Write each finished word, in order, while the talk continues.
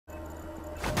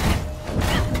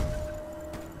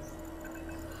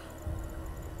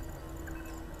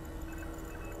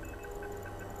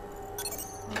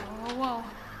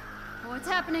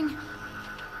What's happening?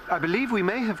 I believe we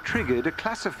may have triggered a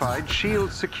classified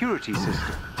shield security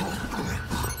system.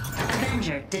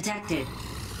 Avenger detected.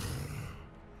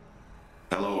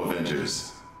 Hello,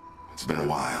 Avengers. It's been a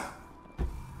while.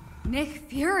 Nick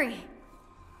Fury.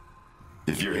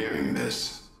 If you're hearing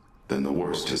this, then the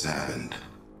worst has happened.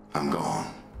 I'm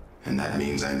gone, and that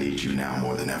means I need you now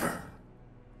more than ever.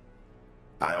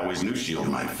 I always knew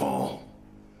S.H.I.E.L.D. might fall,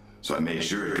 so I made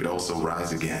sure it could also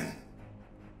rise again.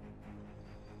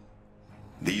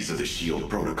 These are the S.H.I.E.L.D.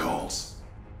 protocols.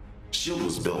 S.H.I.E.L.D.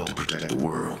 was built to protect the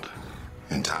world.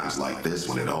 In times like this,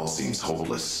 when it all seems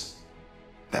hopeless,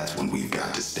 that's when we've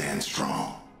got to stand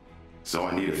strong. So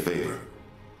I need a favor.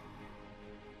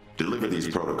 Deliver these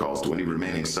protocols to any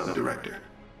remaining sub-director.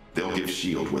 They'll give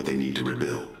S.H.I.E.L.D. what they need to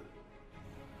rebuild.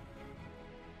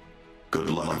 Good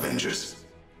luck, Avengers.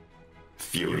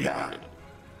 Fury out.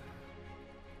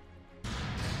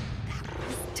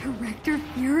 Director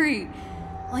Fury.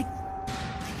 Like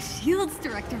S.H.I.E.L.D.'s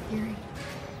Director Fury.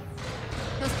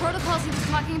 Those protocols he was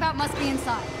talking about must be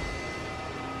inside.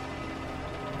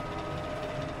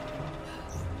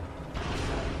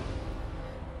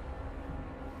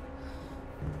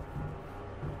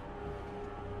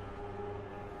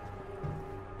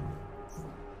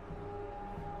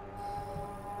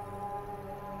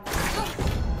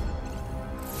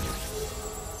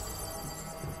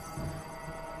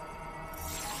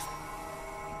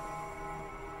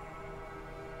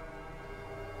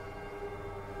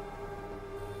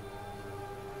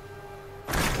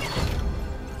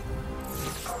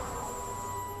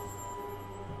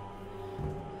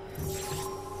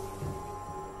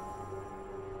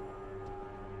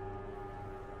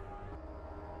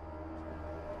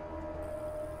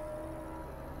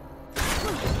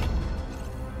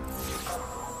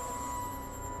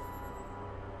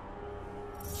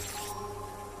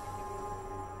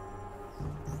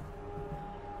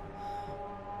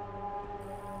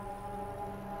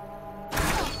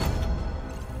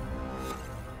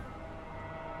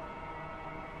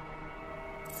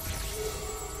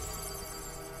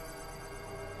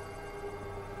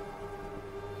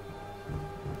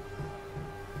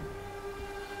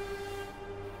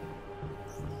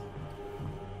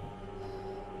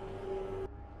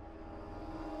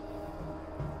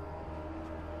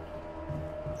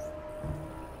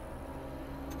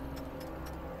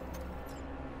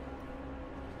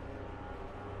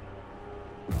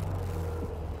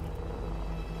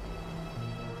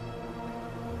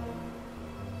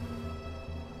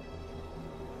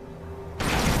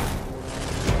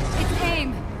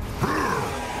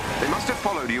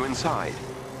 Followed you inside.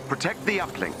 Protect the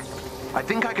uplink. I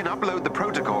think I can upload the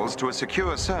protocols to a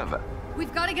secure server.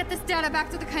 We've got to get this data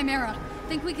back to the Chimera.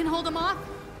 Think we can hold them off?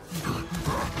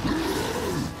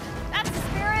 That's the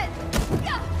spirit!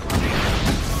 Yeah.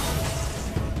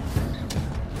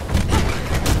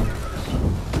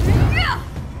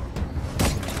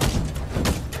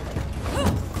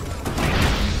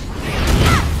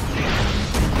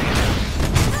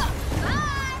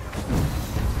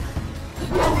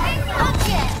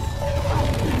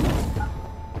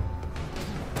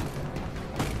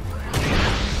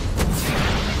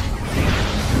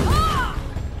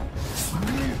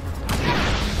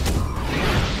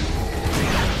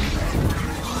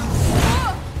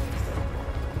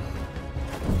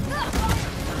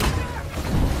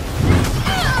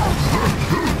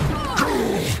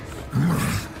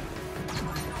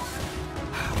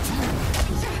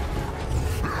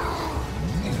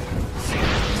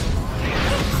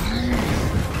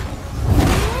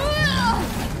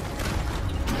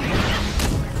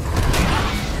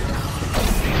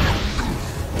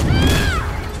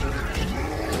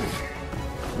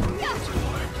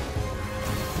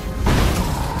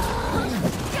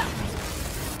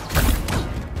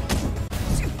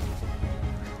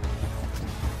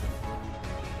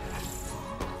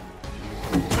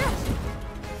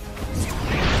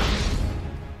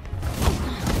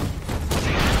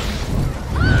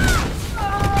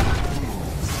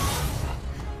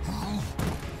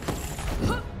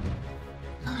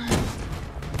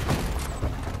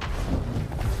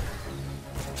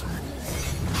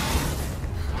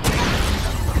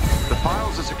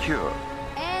 Secure.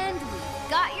 And we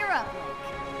got your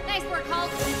uplink. Nice work,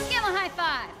 Hulk. Give him a high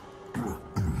five.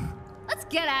 Let's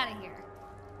get out of here.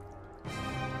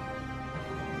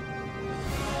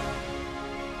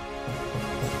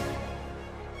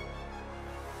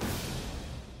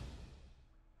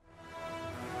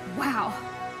 Wow.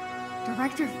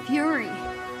 Director Fury.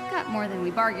 Got more than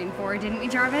we bargained for, didn't we,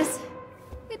 Jarvis?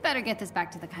 We'd better get this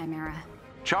back to the Chimera.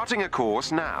 Charting a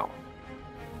course now.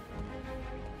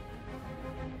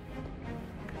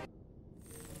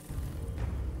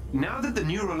 Now that the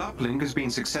neural uplink has been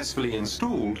successfully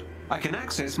installed, I can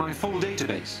access my full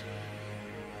database.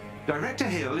 Director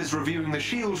Hill is reviewing the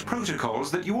SHIELD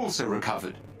protocols that you also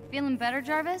recovered. Feeling better,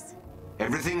 Jarvis?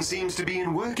 Everything seems to be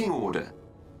in working order.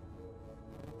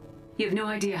 You have no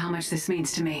idea how much this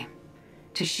means to me.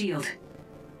 To SHIELD.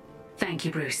 Thank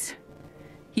you, Bruce.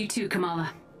 You too,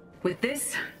 Kamala. With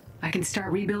this, I can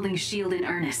start rebuilding SHIELD in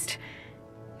earnest.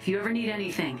 If you ever need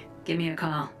anything, give me a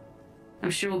call. I'm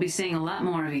sure we'll be seeing a lot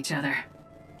more of each other.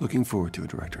 Looking forward to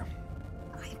it, Director.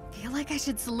 I feel like I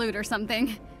should salute or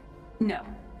something. No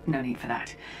need for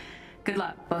that. Good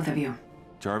luck, both of you.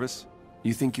 Jarvis,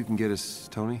 you think you can get us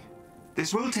Tony?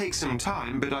 This will take some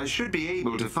time, but I should be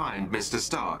able to find Mr.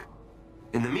 Stark.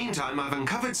 In the meantime, I've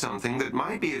uncovered something that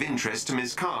might be of interest to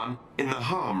Ms. Khan in the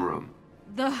harm room.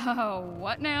 The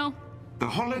what now? The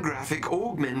holographic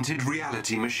augmented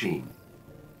reality machine.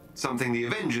 Something the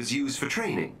Avengers use for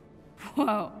training.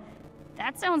 Whoa,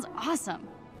 that sounds awesome.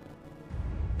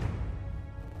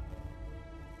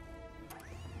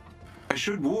 I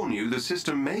should warn you, the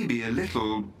system may be a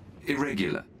little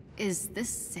irregular. Is this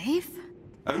safe?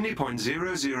 Only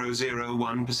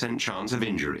 0.0001% chance of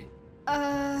injury.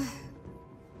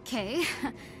 Okay.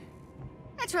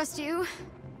 I trust you,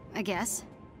 I guess.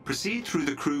 Proceed through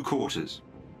the crew quarters.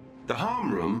 The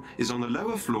harm room is on the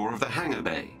lower floor of the hangar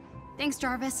bay. Thanks,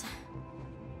 Jarvis.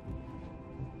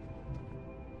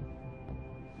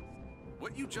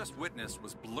 What you just witnessed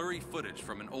was blurry footage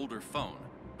from an older phone,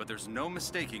 but there's no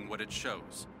mistaking what it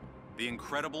shows. The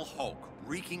Incredible Hulk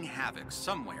wreaking havoc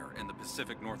somewhere in the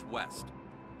Pacific Northwest.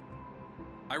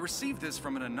 I received this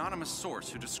from an anonymous source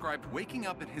who described waking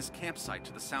up at his campsite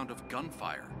to the sound of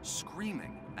gunfire,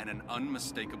 screaming, and an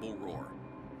unmistakable roar.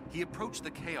 He approached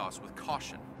the chaos with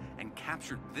caution and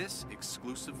captured this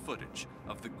exclusive footage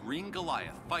of the Green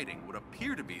Goliath fighting what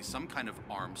appear to be some kind of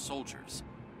armed soldiers.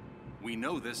 We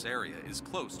know this area is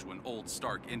close to an old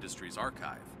Stark Industries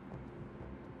archive.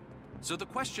 So the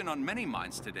question on many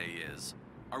minds today is,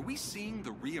 are we seeing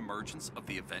the re-emergence of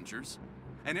the Avengers?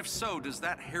 And if so, does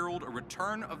that herald a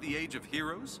return of the Age of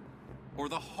Heroes? Or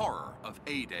the horror of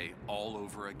A-Day all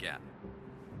over again?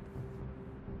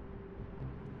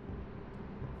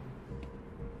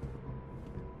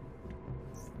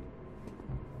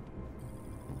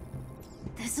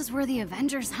 This is where the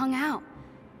Avengers hung out.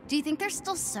 Do you think there's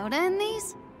still soda in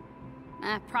these?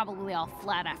 Probably all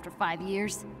flat after 5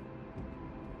 years.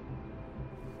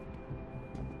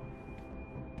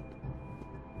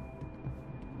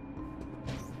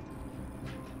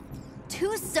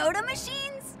 Two soda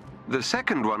machines? The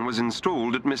second one was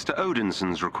installed at Mr.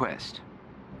 Odinson's request.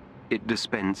 It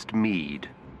dispensed mead.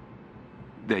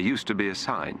 There used to be a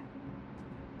sign.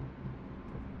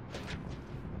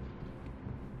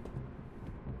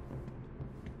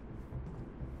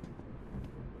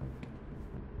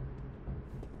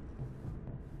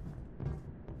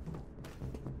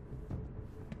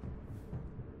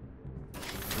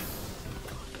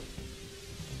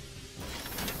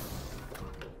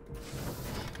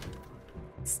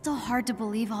 Still hard to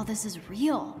believe all this is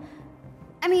real.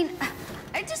 I mean,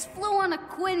 I just flew on a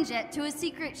Quinjet to a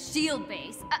secret SHIELD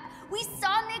base. We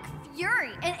saw Nick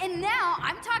Fury, and now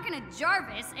I'm talking to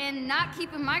Jarvis and not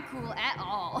keeping my cool at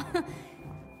all.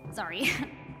 Sorry.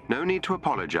 No need to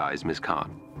apologize, Miss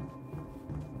Khan.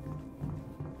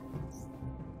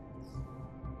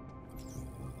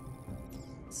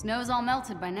 Snow's all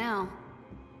melted by now.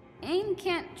 AIM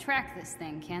can't track this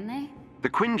thing, can they? The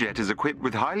Quinjet is equipped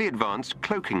with highly advanced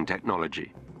cloaking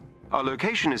technology. Our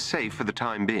location is safe for the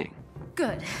time being.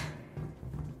 Good.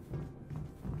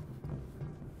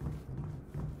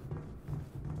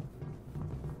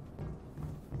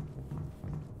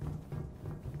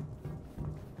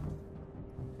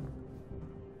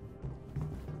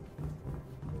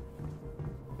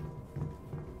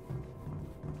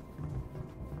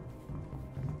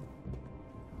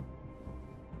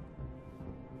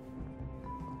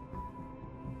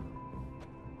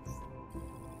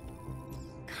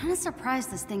 Kinda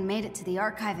surprised this thing made it to the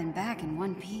archive and back in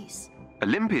one piece.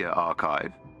 Olympia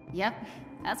Archive? Yep,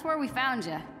 that's where we found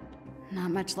you. Not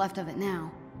much left of it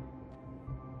now.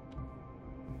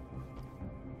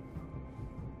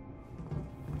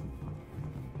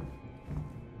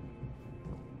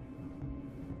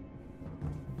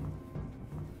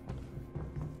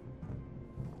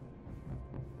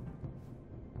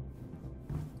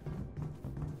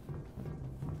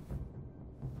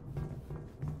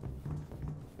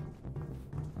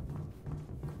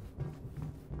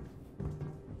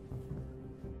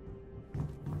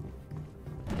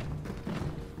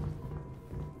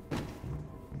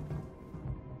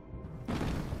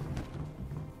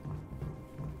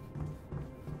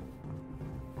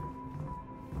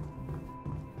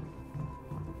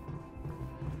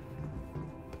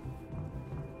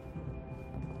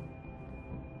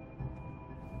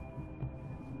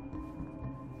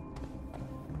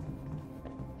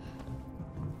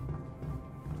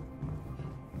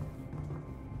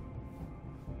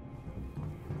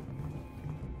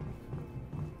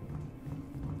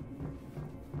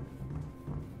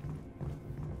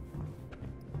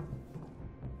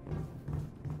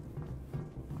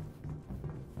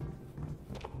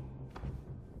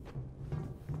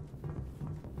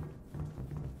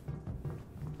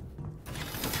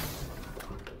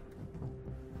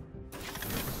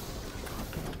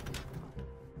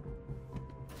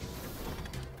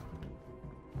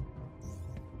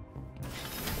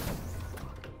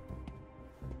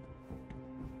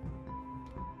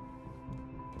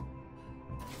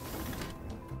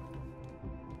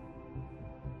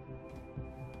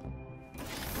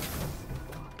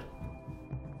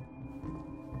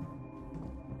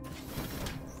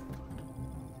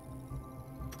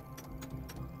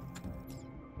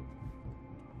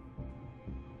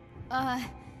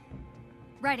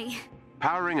 Ready.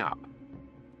 Powering up.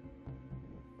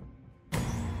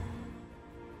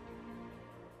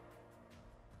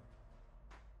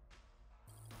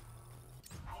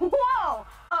 Whoa!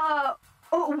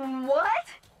 What?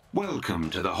 Welcome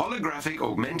to the holographic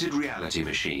augmented reality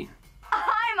machine.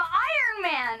 I'm Iron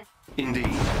Man!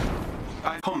 Indeed.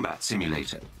 A combat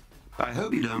simulator. I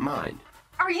hope you don't mind.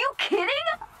 Are you kidding?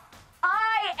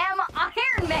 I am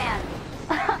Iron Man!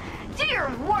 Do your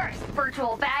worst,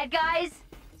 virtual bad guys!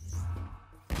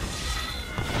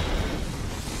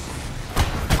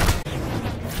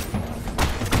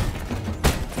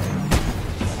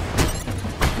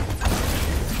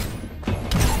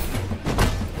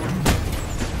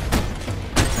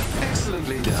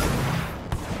 Excellently done.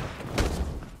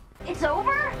 It's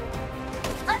over?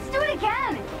 Let's do it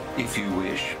again! If you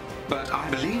wish. But I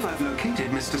believe I've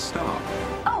located Mr. Stark.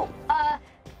 Oh,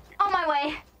 on my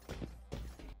way.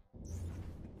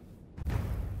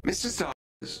 Mr. Stark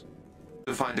is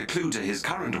to find a clue to his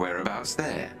current whereabouts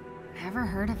there. Never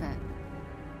heard of it.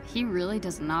 He really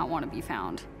does not want to be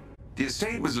found. The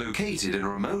estate was located in a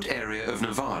remote area of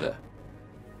Nevada.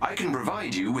 I can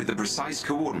provide you with the precise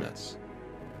coordinates.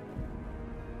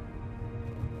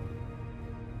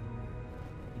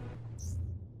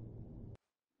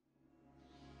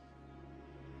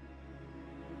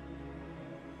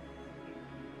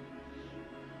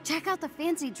 Check out the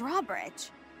fancy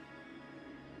drawbridge.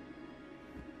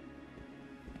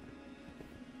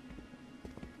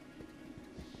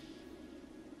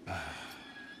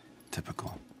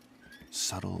 Typical.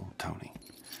 Subtle Tony.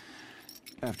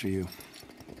 After you.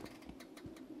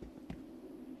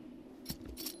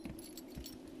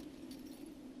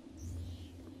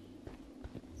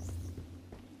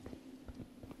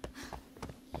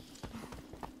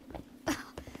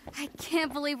 I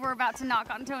can't believe we're about to knock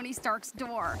on Tony Stark's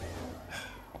door.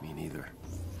 Me neither.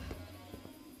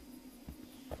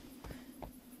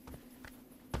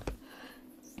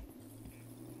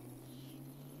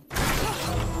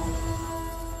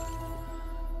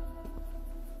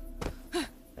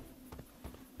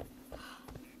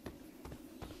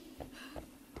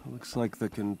 Looks like the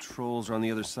controls are on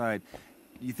the other side.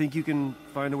 You think you can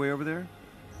find a way over there?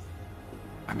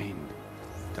 I mean,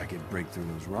 I could break through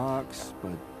those rocks,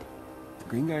 but the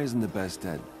green guy isn't the best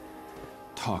at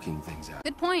talking things out.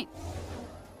 Good point.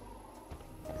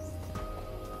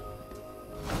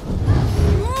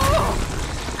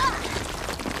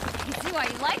 I see why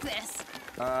you like this.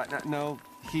 No,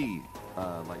 he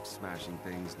likes smashing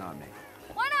things, not me.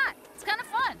 Why not? It's kind of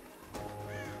fun.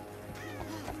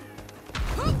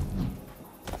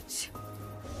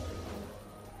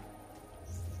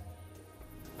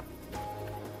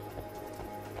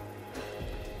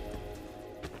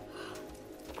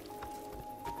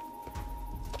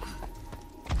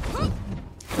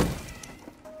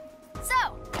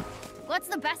 What's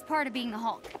the best part of being the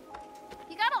Hulk?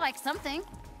 You gotta like something.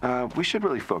 We should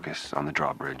really focus on the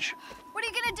drawbridge. What are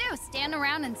you gonna do? Stand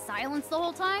around in silence the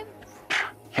whole time?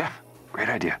 Yeah, great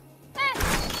idea.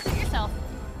 Suit yourself.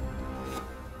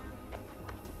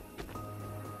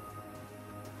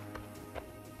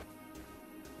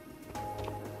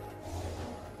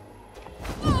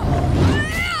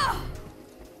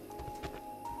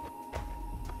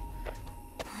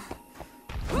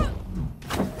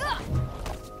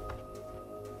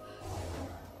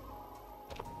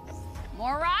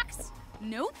 More rocks?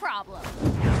 No problem.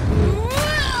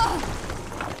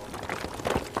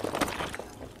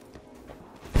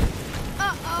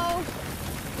 Uh-oh.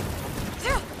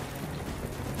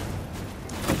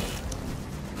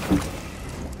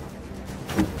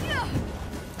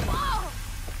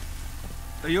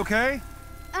 Are you okay?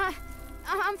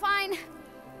 I'm fine.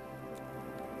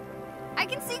 I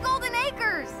can see Golden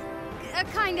Acres.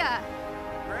 Kinda.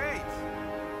 Great.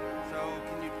 So,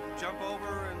 can you jump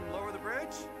over and lower the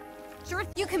bridge? Sure,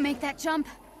 you can make that jump.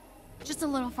 Just a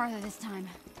little farther this time.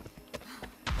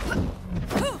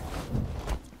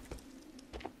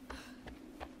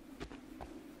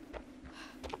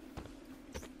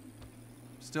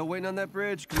 Still waiting on that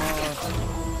bridge? Come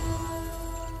on.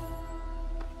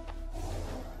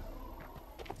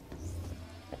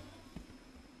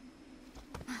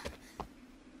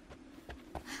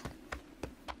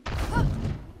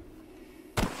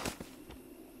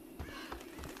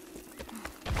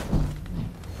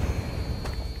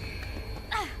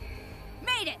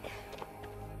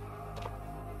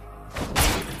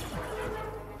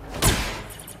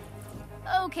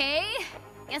 Okay,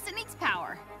 guess it needs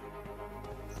power.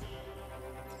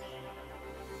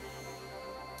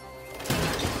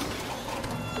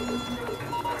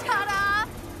 Ta-da!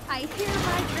 I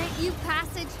hereby grant you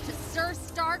passage to Sir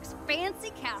Stark's fancy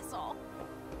castle.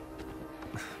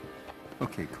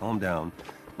 Okay, calm down.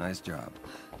 Nice job.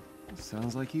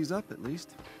 Sounds like he's up, at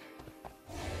least.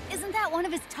 Isn't that one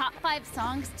of his top 5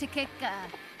 songs to kick,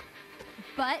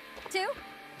 butt to?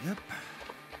 Yep.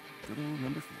 Good old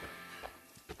number 4.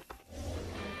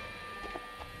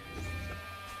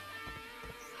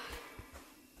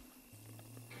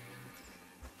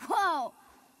 Whoa!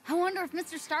 I wonder if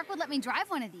Mr. Stark would let me drive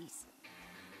one of these.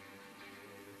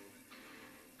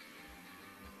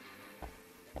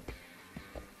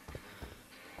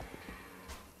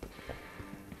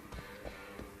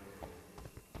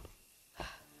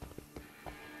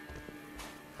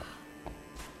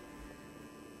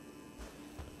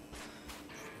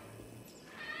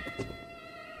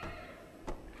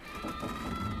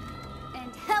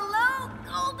 And hello,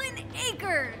 Golden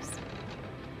Acres!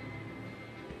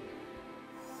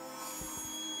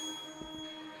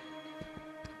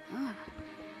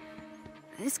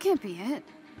 This can't be it.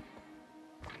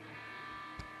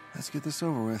 Let's get this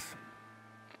over with.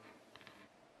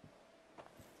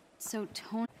 So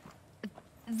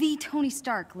the Tony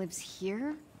Stark lives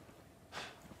here?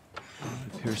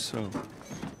 It appears so.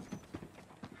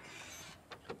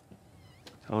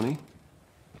 Tony?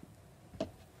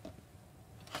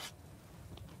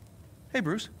 Hey,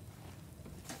 Bruce.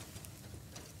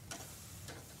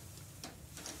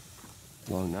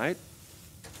 Long night?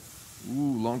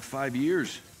 Ooh, long 5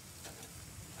 years.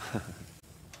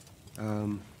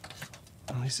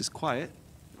 At least it's quiet.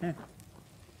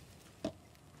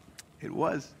 It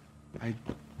was.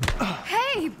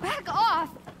 Hey, back off!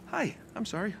 Hi, I'm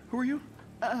sorry. Who are you?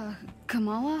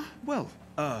 Kamala? Well,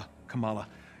 Kamala,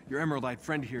 your Emeraldite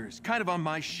friend here is kind of on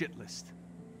my shit list.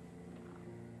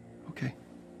 Okay.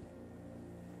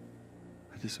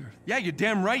 I deserve it. Yeah, you're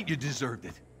damn right you deserved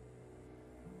it.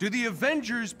 Do the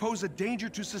Avengers pose a danger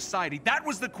to society? That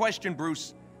was the question,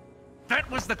 Bruce. That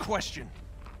was the question.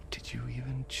 Did you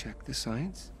even check the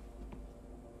science?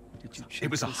 Did you check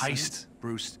It was a the heist, science?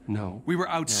 Bruce. No. We were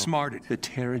No. outsmarted. The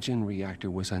Terrigen reactor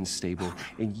was unstable,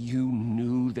 and you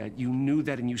knew that,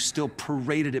 and you still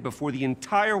paraded it before the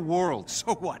entire world.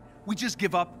 So what? We just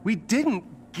give up? We didn't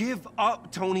give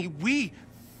up, Tony. We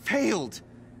failed.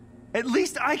 At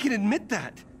least I can admit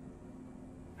that.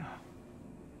 No,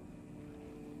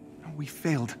 we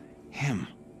failed him.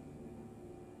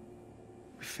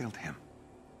 We failed him.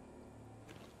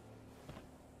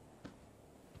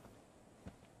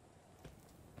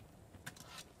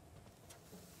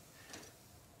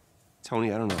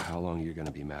 Tony, I don't know how long you're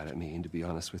gonna be mad at me, and to be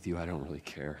honest with you, I don't really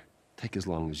care. Take as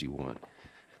long as you want.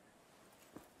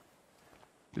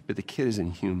 But the kid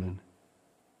isn't human.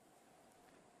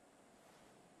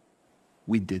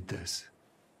 We did this.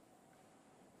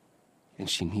 And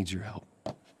she needs your help.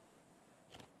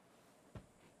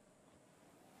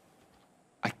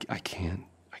 I can't.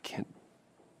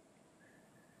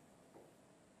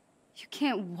 You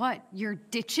can't what? You're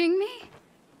ditching me?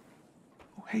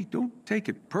 Oh, hey, don't take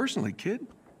it personally, kid.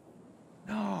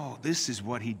 No, this is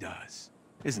what he does,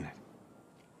 isn't it?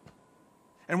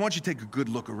 And why don't you take a good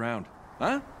look around,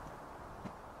 huh?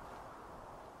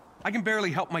 I can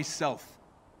barely help myself.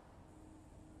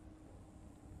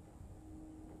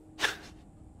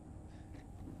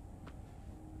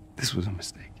 This was a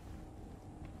mistake.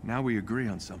 Now we agree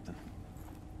on something.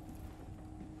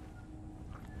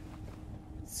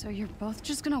 So you're both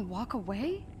just gonna walk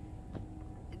away?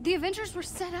 The Avengers were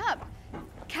set up.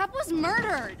 Cap was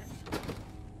murdered.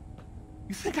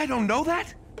 You think I don't know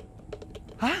that?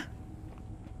 Huh?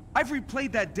 I've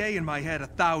replayed that day in my head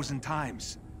 1,000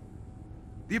 times.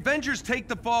 The Avengers take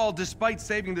the fall despite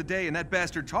saving the day, and that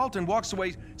bastard Charlton walks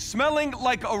away smelling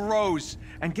like a rose.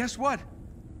 And guess what?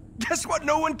 Guess what?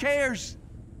 No one cares.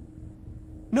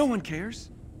 No one cares.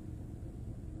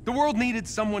 The world needed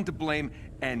someone to blame,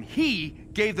 and he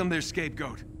gave them their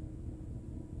scapegoat.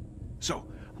 So,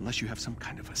 unless you have some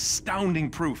kind of astounding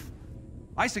proof,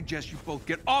 I suggest you both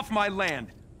get off my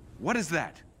land. What is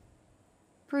that?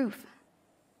 Proof.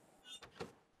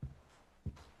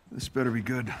 This better be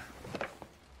good.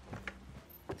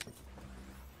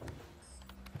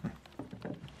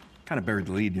 Kind of buried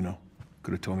the lead, you know.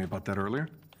 Could have told me about that earlier.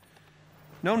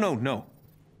 No.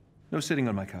 No sitting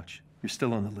on my couch. You're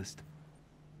still on the list.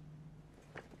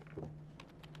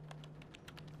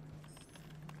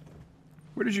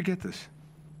 Where did you get this?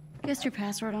 Guessed your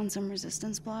password on some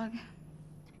resistance blog?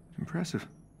 Impressive.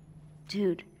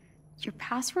 Dude, your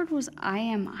password was I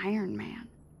am Iron Man.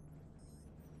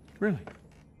 Really?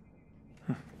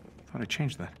 Huh. Thought I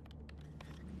changed that.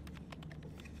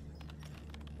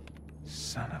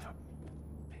 Son of a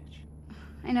bitch.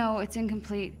 I know, it's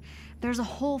incomplete, There's a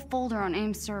whole folder on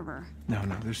AIM's server. No,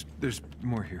 there's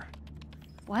more here.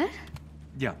 What?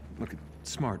 Yeah, look,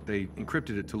 it's smart. They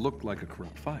encrypted it to look like a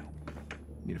corrupt file.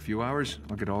 Need a few hours,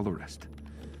 I'll get all the rest.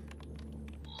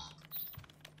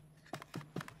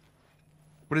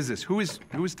 What is this? Who is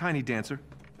Tiny Dancer?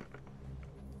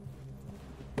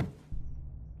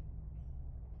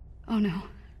 Oh no.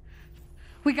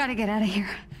 We gotta get out of here.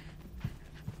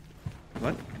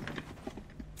 What?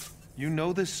 You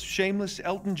know this shameless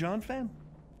Elton John fan?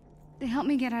 They helped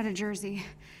me get out of Jersey.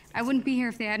 I wouldn't be here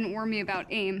if they hadn't warned me about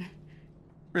AIM.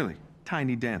 Really?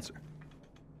 Tiny Dancer?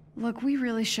 Look, we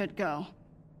really should go.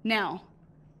 Now.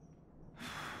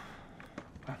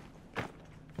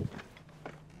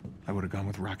 I would have gone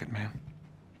with Rocket Man.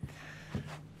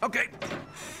 Okay.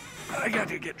 I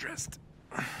gotta get dressed.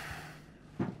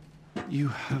 You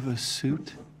have a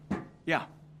suit? Yeah.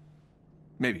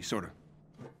 Maybe, sorta.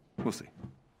 We'll see.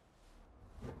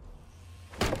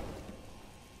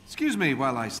 Excuse me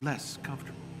while I less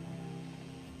comfortable.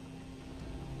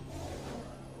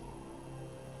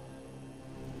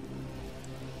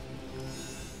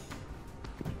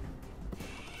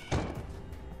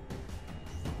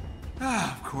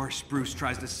 Of course, Bruce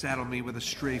tries to saddle me with a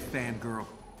stray fangirl.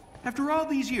 After all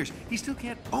these years, he still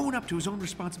can't own up to his own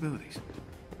responsibilities.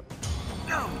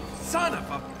 No, son of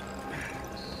a...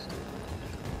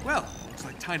 Well, looks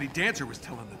like Tiny Dancer was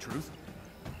telling the truth.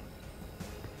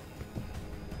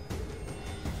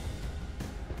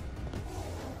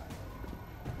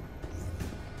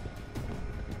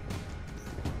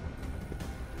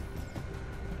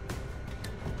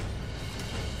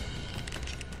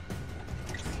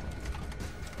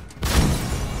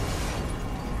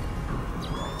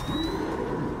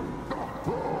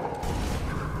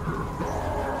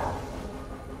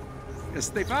 Yes,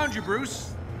 they found you,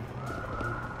 Bruce.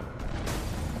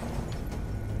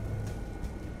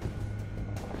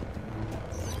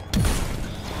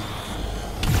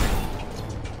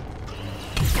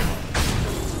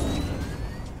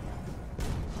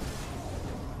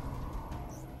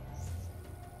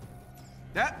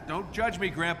 Yeah, don't judge me,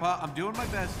 Grandpa. I'm doing my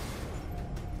best.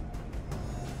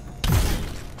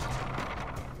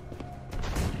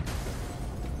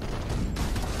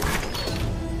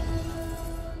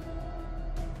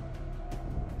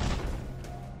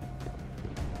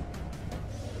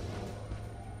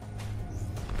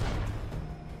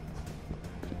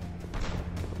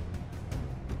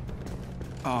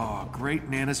 Oh, great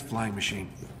Nana's flying machine.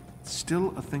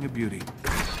 Still a thing of beauty.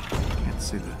 Can't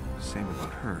say the same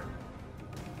about her.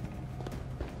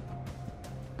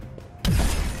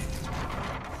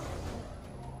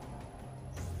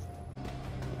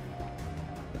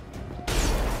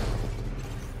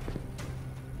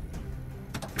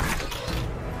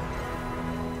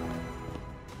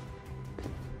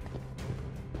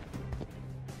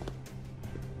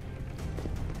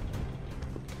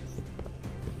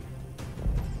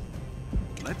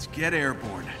 Let's get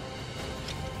airborne.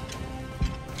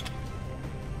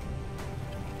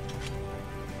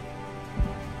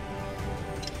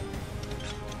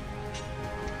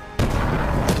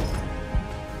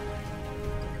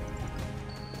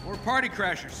 More party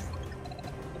crashers.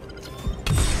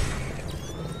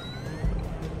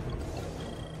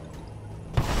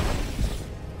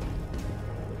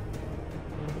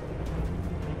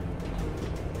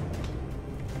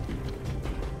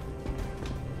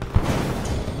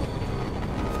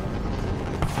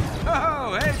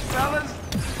 Oh, hey, fellas!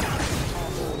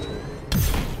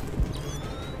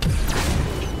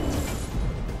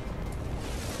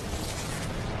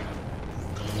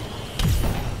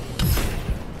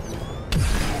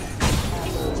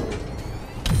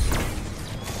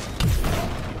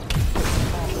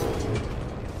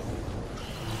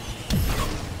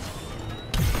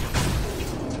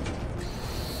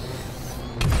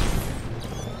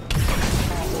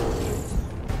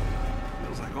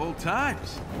 Feels like old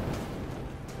times.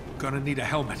 Gonna need a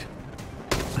helmet.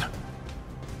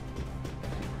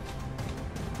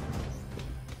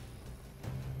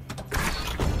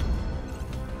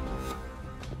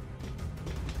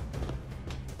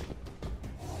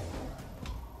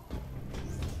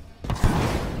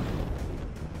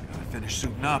 Gotta finish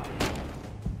suiting up.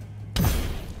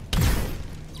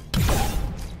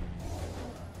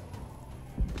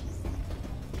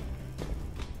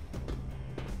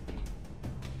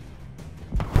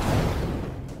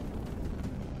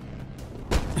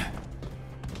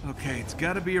 Okay, it's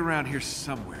gotta be around here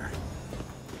somewhere.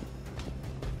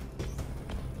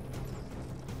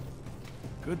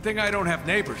 Good thing I don't have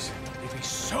neighbors. They'd be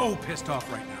so pissed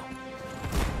off right now.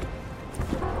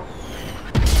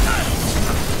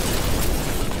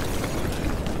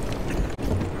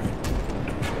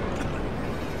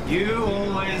 You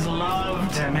always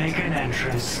love to make an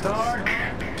entrance, Stark.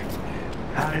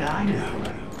 How did I do?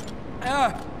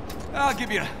 I'll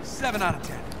give you a 7 out of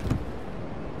 10.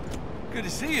 Good to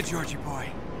see you, Georgie boy.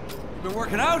 Been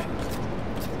working out?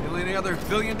 Feel any other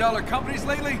billion-dollar companies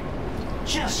lately?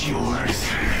 Just yours.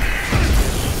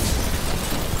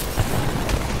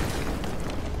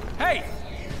 Hey!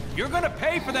 You're gonna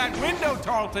pay for that window,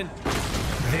 Tarleton!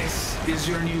 This is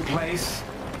your new place?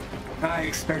 I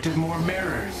expected more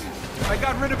mirrors. I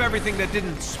got rid of everything that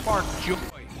didn't spark joy.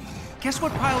 Guess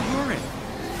what pile you're in?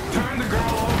 Turn the girl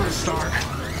over, Stark.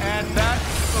 And that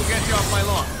will get you off my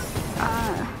lawn.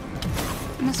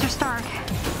 Mr. Stark.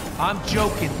 I'm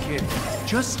joking, kid.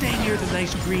 Just stay near the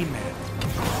nice green man.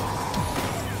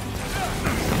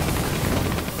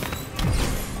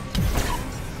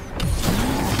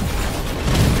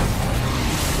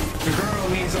 The girl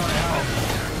needs our help.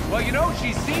 Well, you know,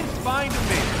 she seems fine to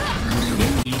me. You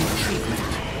need treatment.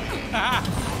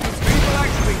 Does people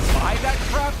actually buy that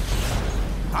crap?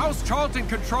 How's Charlton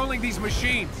controlling these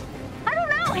machines? I don't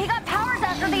know. He got powers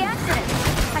after the accident.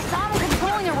 I saw him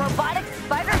controlling a robotic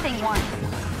spider thing once.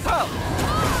 Well,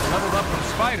 leveled up from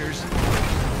spiders.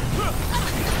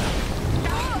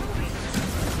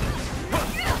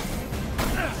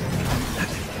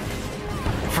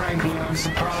 Frankly, I'm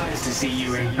surprised to see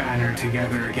you and Banner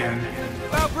together again.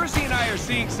 Well, Brucey and I are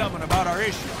seeing something about our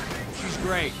issue. She's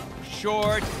great.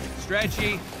 Short,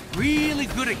 stretchy, really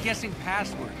good at guessing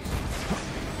passwords.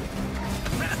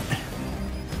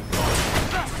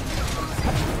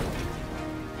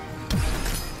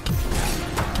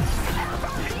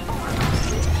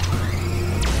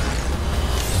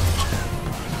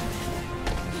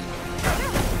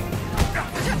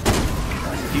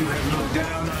 You have looked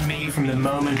down on me from the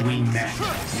moment we met.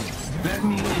 Let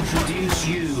me introduce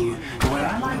you to what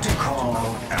I like to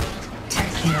call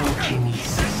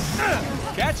technokinesis.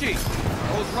 Catchy!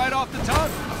 Rolls right off the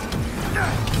tongue.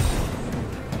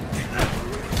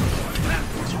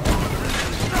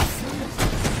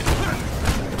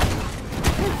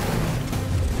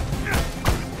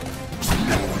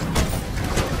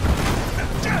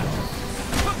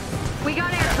 We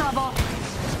got air trouble.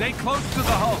 Stay close to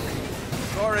the Hulk.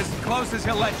 Or as close as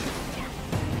he'll let you.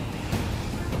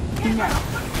 No,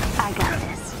 I got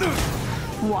this.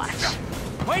 Watch.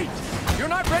 Wait! You're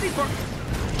not ready for...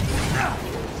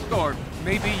 Or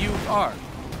maybe you are.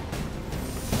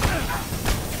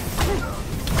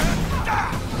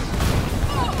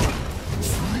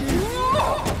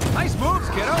 Nice moves,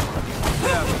 kiddo.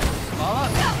 Yeah, Lala?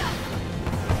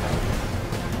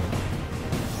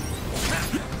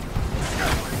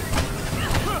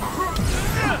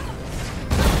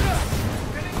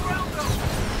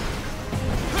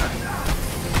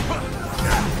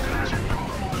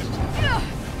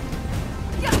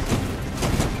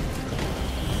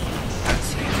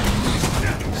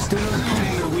 Still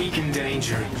putting the weak in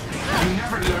danger. You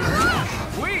never learn.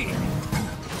 We?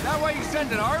 Is that why you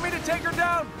send an army to take her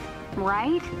down?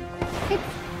 Right? It's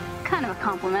kind of a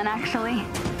compliment, actually.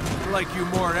 Like you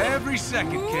more every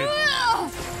second, kid.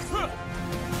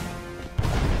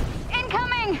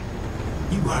 Incoming!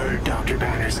 You heard Dr.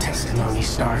 Banner's testimony,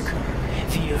 Stark.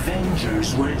 The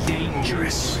Avengers were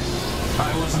dangerous.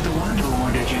 I wasn't the one who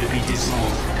wanted you to be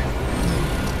dissolved.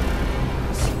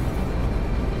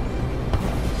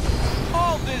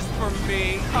 All this for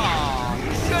me? Aw,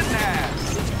 you shouldn't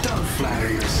have. Don't flatter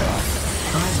yourself.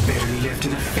 I've barely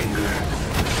lifted a finger.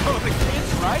 Oh, the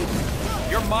kid's right?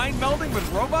 You're mind melding with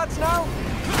robots now?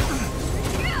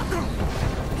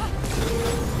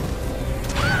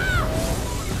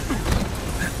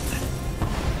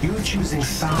 You're choosing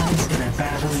sides in a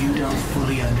battle you don't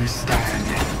fully understand.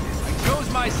 I chose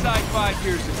my side 5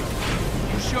 years ago.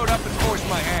 You showed up and forced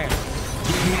my hand.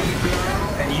 Give me the girl,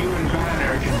 and you and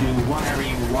Banner can do whatever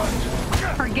you want.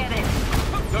 Forget it.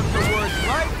 Took the words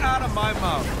right out of my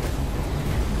mouth.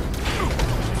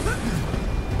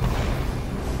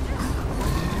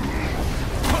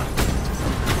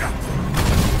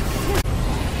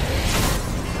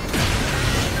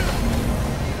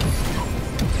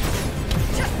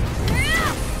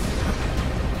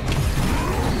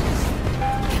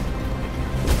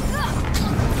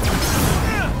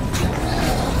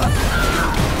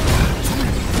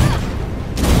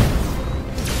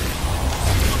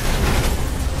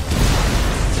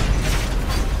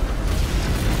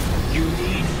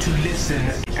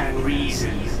 And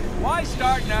reason. Why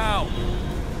start now?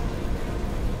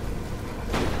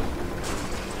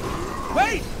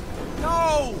 Wait!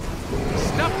 No!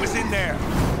 Stuff was in there.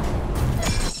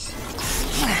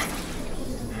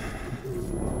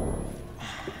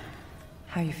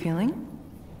 How you feeling?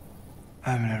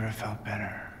 I've never felt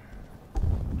better.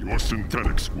 Your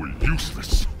synthetics were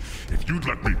useless. If you'd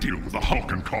let me deal with the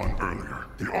Hulk and Khan earlier,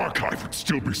 the Archive would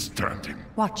still be standing.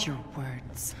 Watch your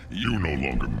words. You no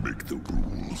longer make the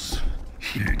rules.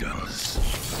 He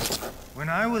does. When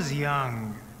I was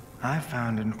young, I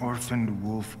found an orphaned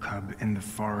wolf cub in the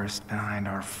forest behind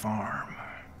our farm.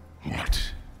 What?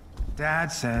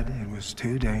 Dad said it was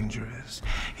too dangerous.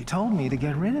 He told me to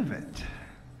get rid of it.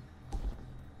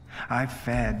 I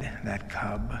fed that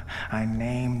cub. I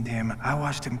named him. I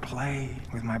watched him play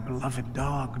with my beloved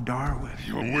dog, Darwin.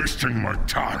 You're wasting my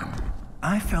time.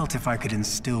 I felt if I could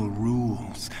instill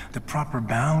rules, the proper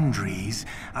boundaries,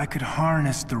 I could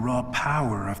harness the raw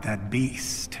power of that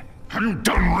beast. Have you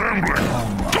done rambling?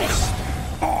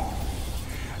 Almost.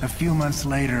 A few months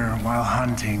later, while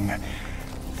hunting,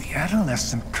 the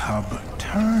adolescent cub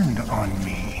turned on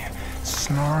me,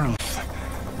 snarled.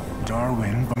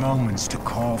 Darwin, moments to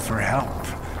call for help.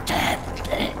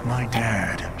 My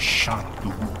dad shot the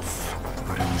wolf,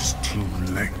 but it was too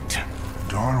late.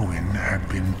 Darwin had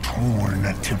been torn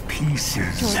to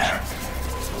pieces.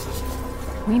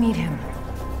 George. We need him.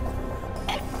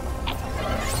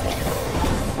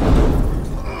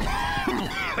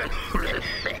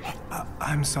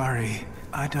 I'm sorry.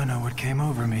 I don't know what came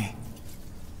over me.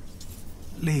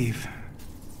 Leave.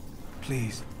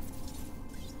 Please.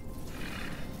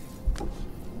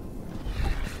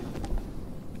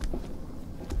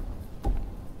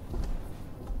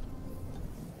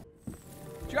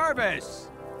 Jarvis!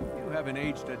 You haven't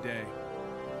aged a day.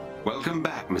 Welcome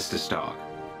back, Mr. Stark.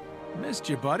 Missed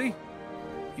you, buddy.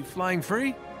 You flying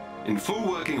free? In full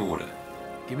working order.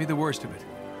 Give me the worst of it.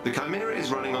 The Chimera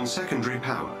is running on secondary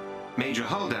power. Major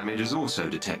hull damage is also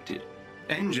detected.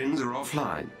 Engines are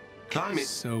offline. Climate...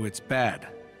 So it's bad.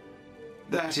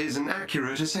 That is an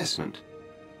accurate assessment.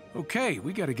 Okay,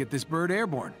 we gotta get this bird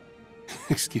airborne.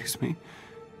 Excuse me?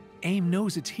 AIM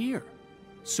knows it's here,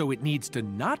 so it needs to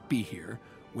not be here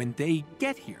when they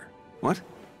get here. What?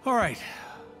 All right.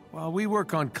 While we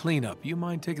work on cleanup, you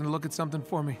mind taking a look at something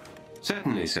for me?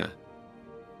 Certainly, sir.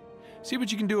 See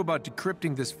what you can do about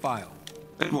decrypting this file.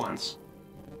 At once.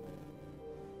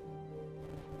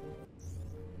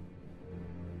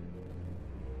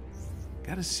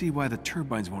 Gotta see why the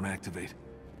turbines won't activate.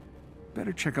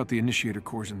 Better check out the initiator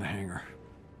cores in the hangar.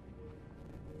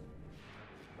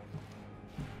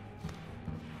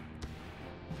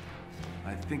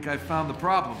 I think I found the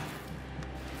problem.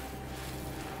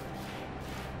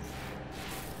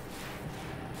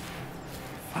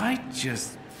 I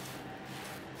just...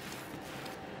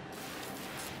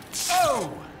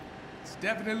 Oh! It's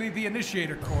definitely the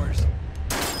initiator cores.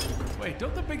 Wait,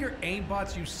 don't the bigger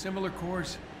aimbots use similar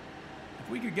cores? If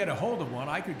we could get a hold of one,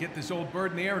 I could get this old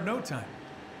bird in the air in no time.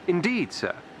 Indeed,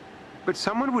 sir. But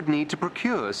someone would need to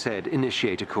procure said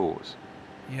initiator cores.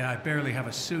 Yeah, I barely have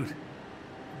a suit.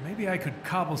 Maybe I could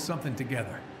cobble something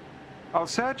together. I'll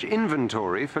search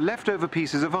inventory for leftover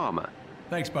pieces of armor.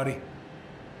 Thanks, buddy.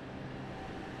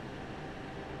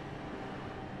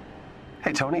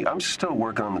 Hey, Tony, I'm still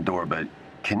working on the door, but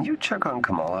can you check on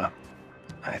Kamala?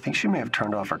 I think she may have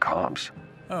turned off her comms.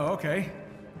 Oh, okay.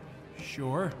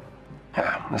 Sure.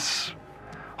 Yeah, this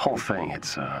whole thing,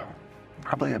 it's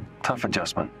probably a tough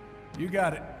adjustment. You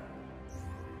got it.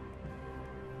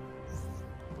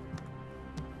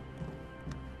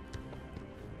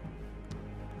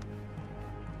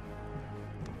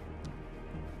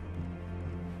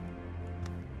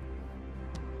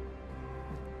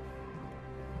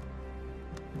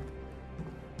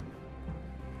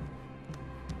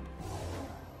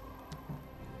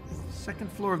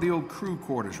 Second floor of the old crew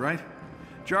quarters, right?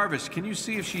 Jarvis, can you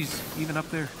see if she's even up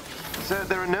there? Sir,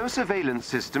 there are no surveillance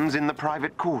systems in the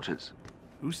private quarters.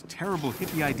 Whose terrible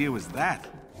hippie idea was that?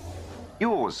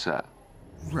 Yours, sir.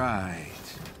 Right.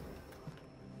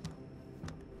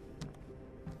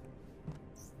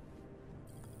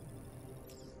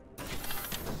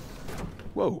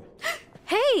 Whoa.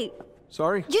 Hey!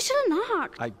 Sorry? You should have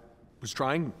knocked. I was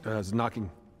trying. I was knocking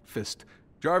fist.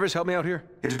 Jarvis, help me out here.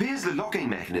 It appears the locking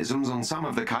mechanisms on some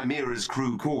of the Chimera's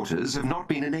crew quarters have not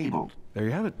been enabled. There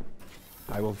you have it.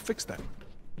 I will fix that.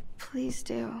 Please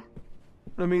do. I'm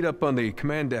gonna meet up on the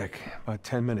command deck about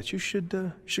 10 minutes. You should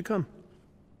come.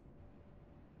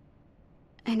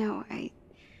 I know, I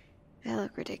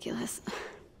look ridiculous.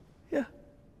 Yeah,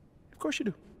 of course you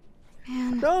do.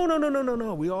 Man.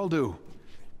 No. We all do.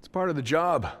 It's part of the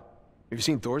job. Have you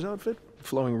seen Thor's outfit?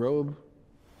 Flowing robe,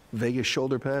 Vegas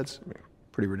shoulder pads. I mean,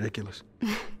 pretty ridiculous.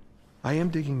 I am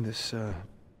digging this,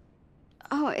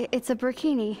 Oh, it's a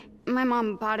burkini. My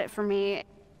mom bought it for me.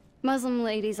 Muslim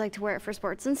ladies like to wear it for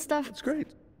sports and stuff. It's great.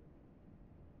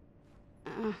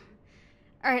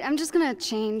 Alright, I'm just gonna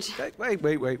change.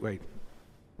 Wait.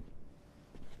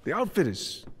 The outfit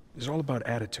is all about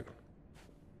attitude.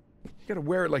 You gotta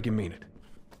wear it like you mean it.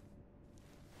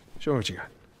 Show me what you got.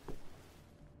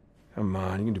 Come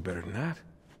on, you can do better than that.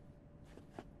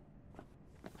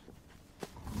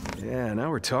 Yeah, now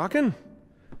we're talking.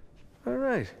 All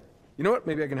right. You know what?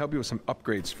 Maybe I can help you with some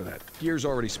upgrades for that. Gear's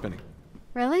already spinning.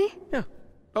 Really? Yeah.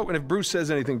 Oh, and if Bruce says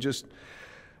anything, just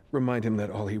remind him that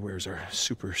all he wears are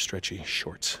super stretchy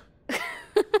shorts.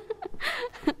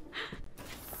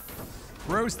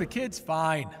 Bruce, the kid's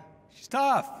fine. She's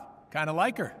tough. Kind of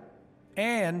like her.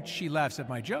 And she laughs at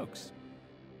my jokes.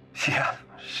 Yeah,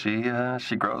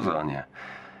 she grows on you.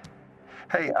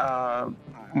 Hey,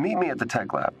 meet me at the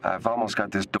tech lab. I've almost got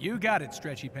this. You got it,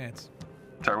 Stretchy Pants.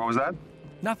 Sorry, what was that?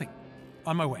 Nothing.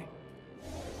 On my way.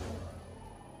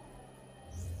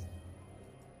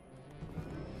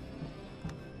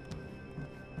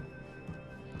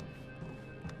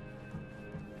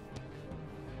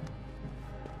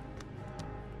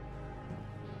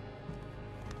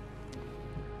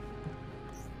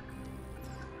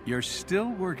 You're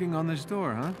still working on this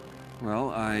door, huh?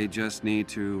 Well, I just need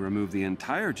to remove the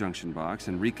entire junction box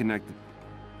and reconnect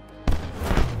the...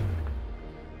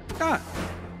 Ah!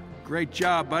 Great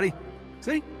job, buddy.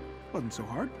 See? Wasn't so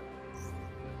hard.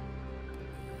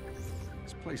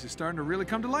 This place is starting to really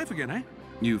come to life again, eh?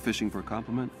 You fishing for a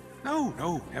compliment?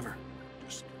 No, never.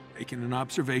 Just making an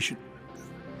observation.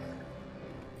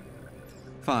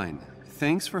 Fine.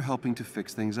 Thanks for helping to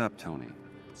fix things up, Tony.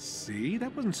 See?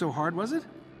 That wasn't so hard, was it?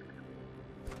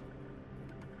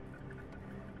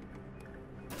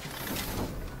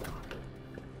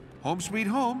 Home sweet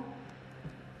home.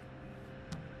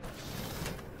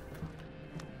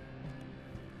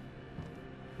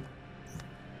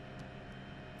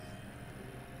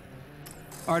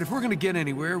 All right, if we're gonna get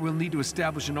anywhere, we'll need to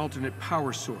establish an alternate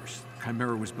power source.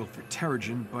 Chimera was built for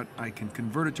Terrigen, but I can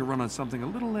convert it to run on something a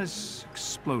little less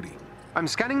explodey. I'm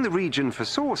scanning the region for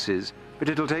sources, but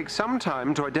it'll take some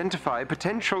time to identify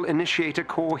potential initiator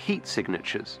core heat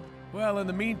signatures. Well, in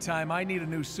the meantime, I need a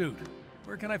new suit.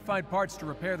 Where can I find parts to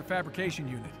repair the fabrication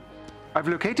unit? I've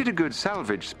located a good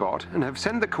salvage spot and have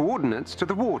sent the coordinates to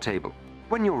the war table.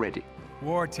 When you're ready.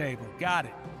 War table, got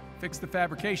it. Fix the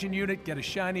fabrication unit, get a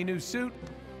shiny new suit,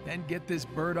 then get this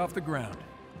bird off the ground.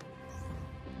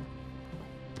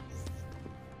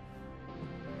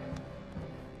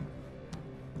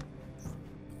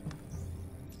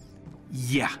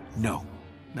 Yeah, no.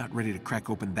 Not ready to crack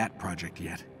open that project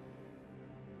yet.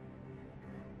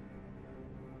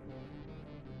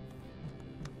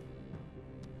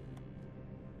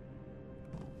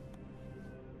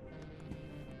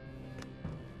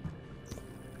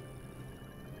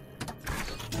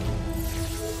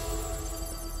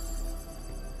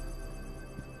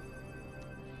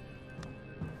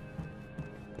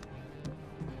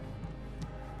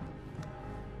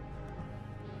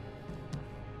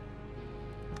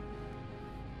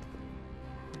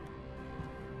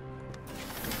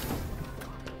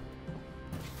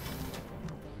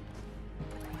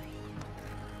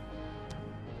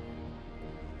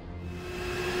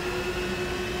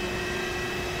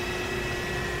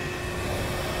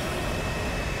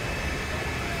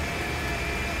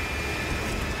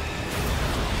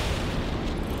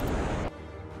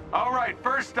 All right,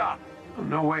 first up.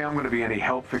 No way I'm going to be any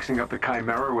help fixing up the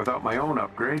Chimera without my own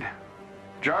upgrade.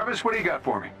 Jarvis, what do you got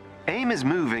for me? AIM is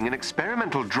moving an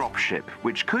experimental dropship,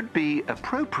 which could be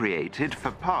appropriated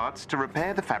for parts to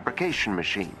repair the fabrication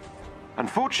machine.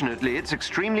 Unfortunately, it's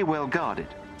extremely well guarded.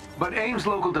 But AIM's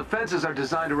local defenses are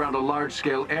designed around a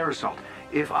large-scale air assault.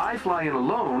 If I fly in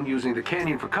alone, using the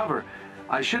canyon for cover,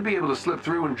 I should be able to slip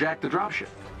through and jack the dropship.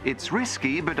 It's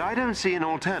risky, but I don't see an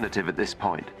alternative at this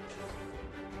point.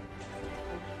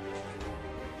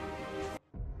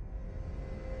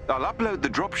 I'll upload the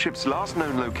dropship's last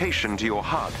known location to your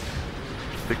HUD.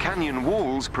 The canyon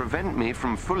walls prevent me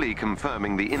from fully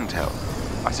confirming the intel.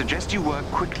 I suggest you work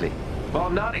quickly. Well,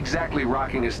 I'm not exactly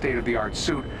rocking a state-of-the-art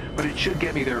suit, but it should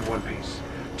get me there in one piece.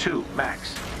 2,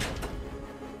 max.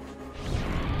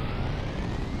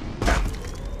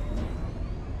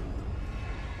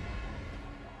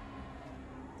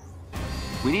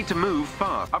 We need to move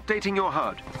fast. Updating your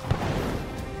HUD.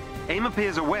 AIM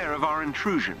appears aware of our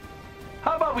intrusion.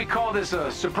 How about we call this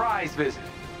a surprise visit?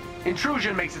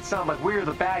 Intrusion makes it sound like we're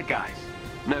the bad guys.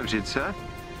 Noted, sir.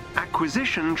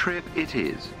 Acquisition trip it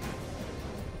is.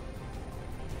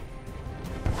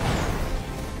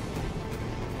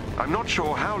 I'm not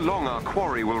sure how long our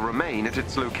quarry will remain at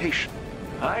its location.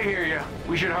 I hear you.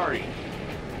 We should hurry.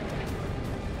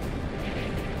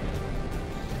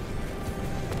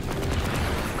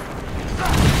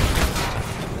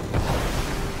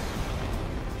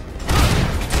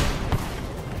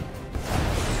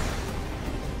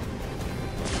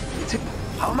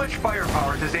 much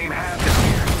firepower does AIM have down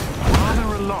here?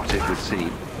 Rather a lot, it would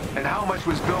seem. And how much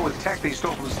was built with tech they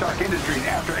stole from Stark Industries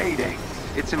after A-Day?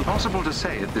 It's impossible to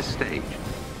say at this stage.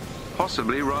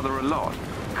 Possibly rather a lot.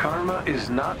 Karma is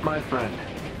not my friend.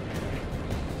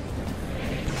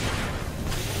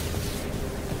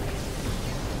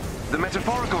 The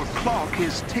metaphorical clock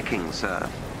is ticking, sir.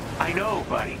 I know,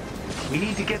 buddy. We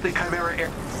need to get the Chimera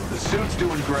air... The suit's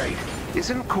doing great.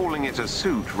 Isn't calling it a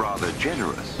suit rather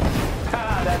generous?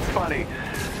 Ah, that's funny.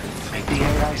 Make the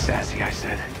AI sassy, I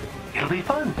said. It'll be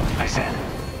fun, I said.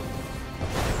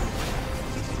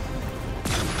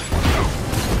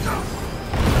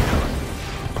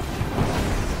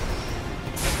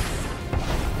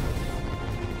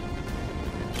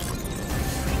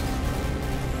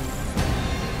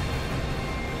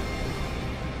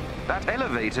 That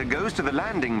elevator goes to the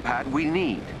landing pad we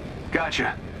need.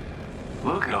 Gotcha.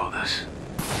 Look at all this.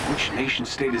 Which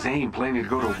nation-state is AIM planning to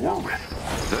go to war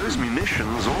with? Those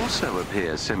munitions also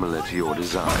appear similar to your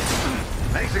design.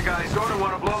 Makes a guy sort of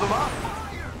want to blow them up.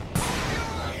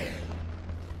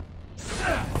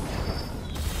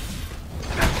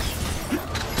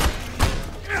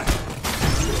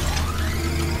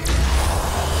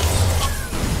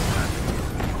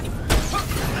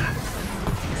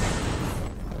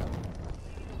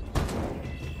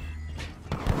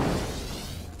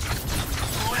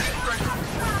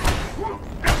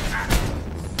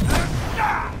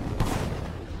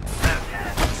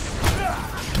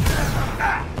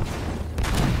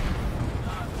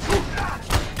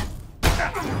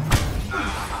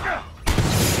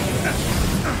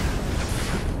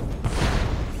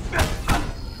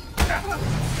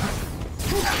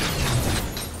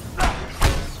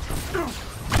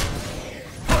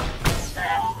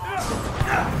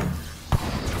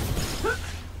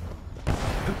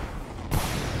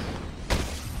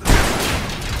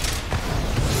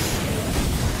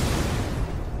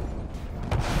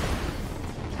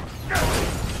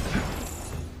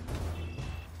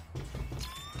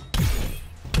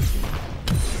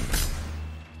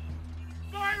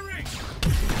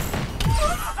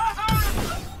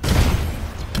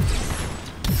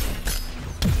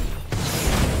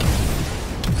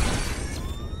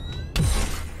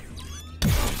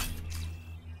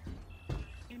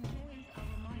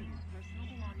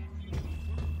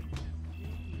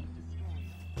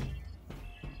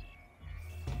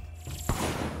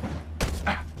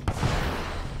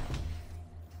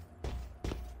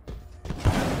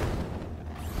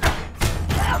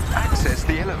 Access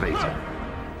the elevator.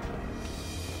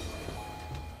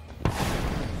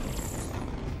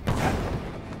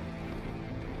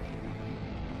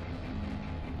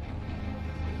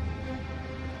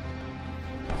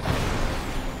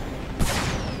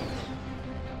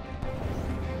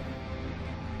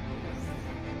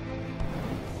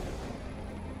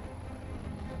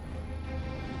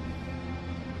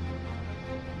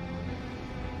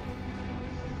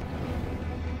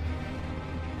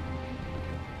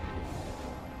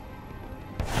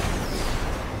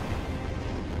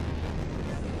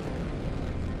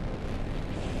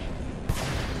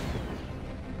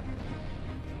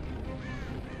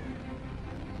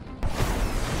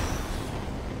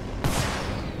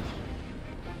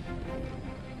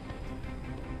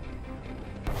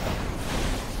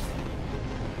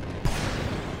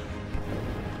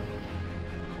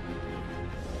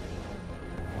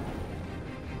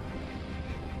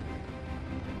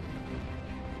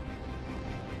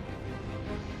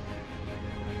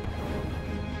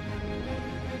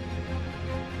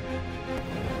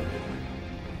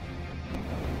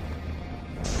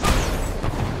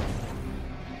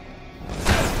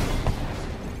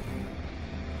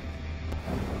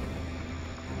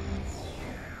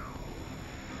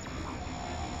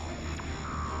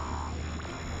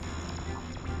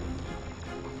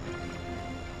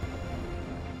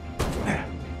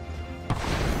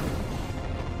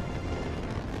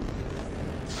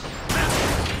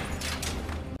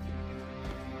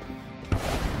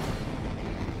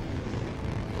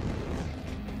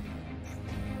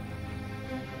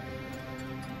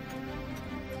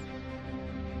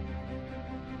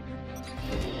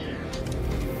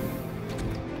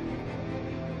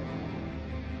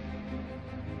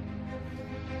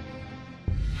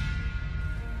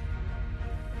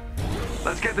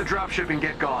 Let's get the dropship and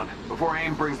get gone, before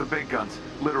AIM brings the big guns,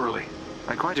 literally.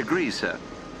 I quite agree, sir.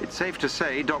 It's safe to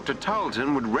say Dr.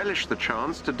 Tarleton would relish the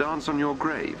chance to dance on your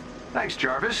grave. Thanks,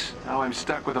 Jarvis. Now I'm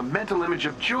stuck with a mental image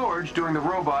of George doing the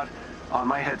robot on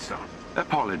my headstone.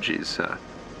 Apologies, sir.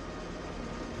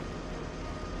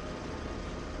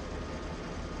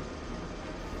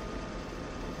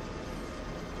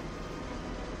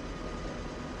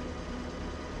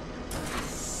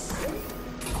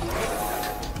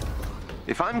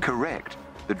 If I'm correct,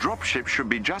 the dropship should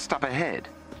be just up ahead.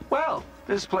 Well,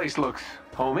 this place looks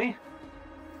homey.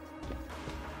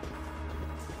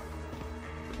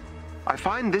 I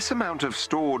find this amount of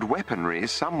stored weaponry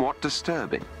somewhat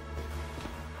disturbing.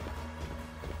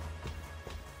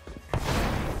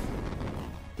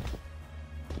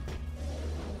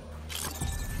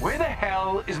 Where the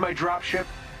hell is my dropship?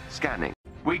 Scanning.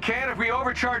 We can if we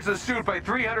overcharge the suit by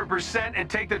 300% and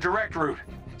take the direct route.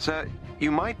 Sir, you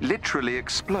might literally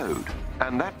explode,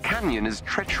 and that canyon is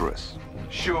treacherous.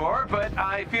 Sure, but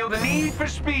I feel the need for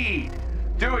speed.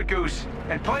 Do it, Goose,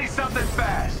 and play something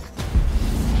fast.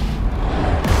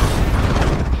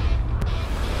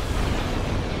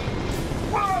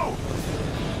 Whoa!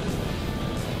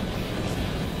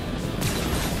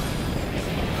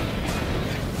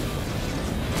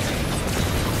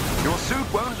 Your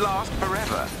suit won't last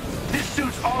forever. This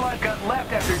suit's all I've got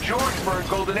left after George burned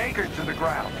Golden Acres to the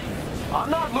ground. I'm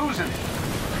not losing it.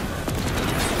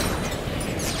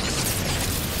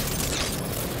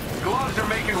 Gloves are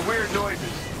making weird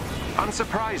noises.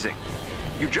 Unsurprising.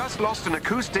 You just lost an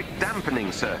acoustic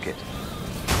dampening circuit.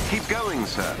 Keep going,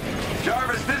 sir.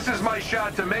 Jarvis, this is my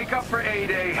shot to make up for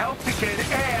A-Day, help the kid,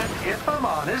 and, if I'm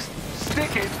honest,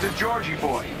 stick it to Georgie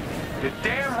boy. You're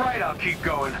damn right I'll keep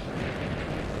going.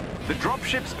 The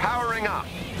dropship's powering up.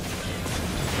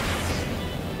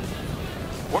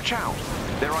 Watch out.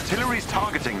 Their artillery's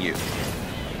targeting you.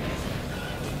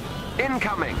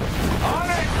 Incoming. On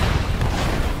it!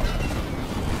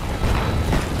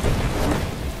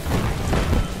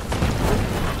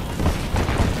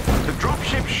 The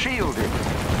dropship's shielded.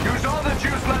 Use all the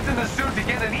juice left in the suit to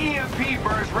get an EMP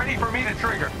burst ready for me to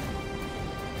trigger.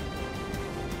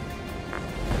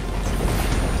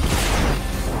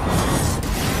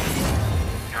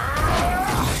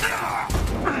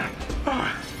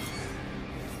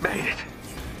 Made it.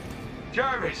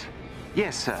 Jarvis.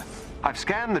 Yes, sir. I've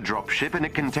scanned the dropship and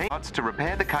it contains parts to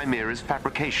repair the Chimera's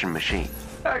fabrication machine.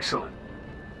 Excellent.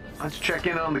 Let's check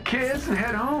in on the kids and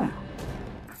head home.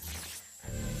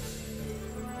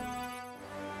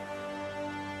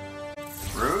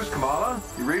 Bruce, Kamala,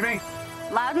 you read me?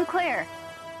 Loud and clear.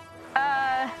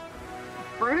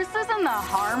 Bruce is in the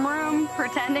harm room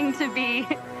pretending to be,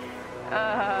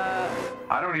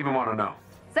 I don't even want to know.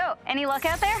 So, any luck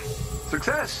out there?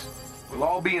 Success. We'll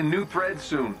all be in new threads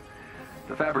soon.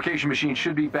 The fabrication machine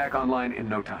should be back online in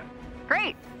no time.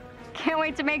 Great. Can't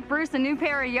wait to make Bruce a new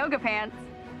pair of yoga pants.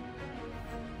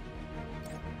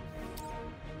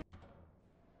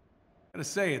 Gotta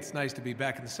say, it's nice to be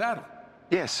back in the saddle.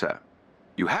 Yes, sir.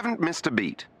 You haven't missed a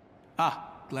beat.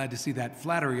 Ah, glad to see that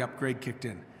flattery upgrade kicked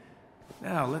in.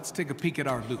 Now, let's take a peek at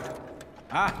our loot.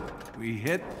 Ah, we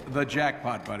hit the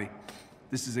jackpot, buddy.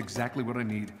 This is exactly what I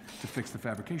need to fix the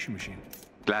fabrication machine.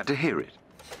 Glad to hear it.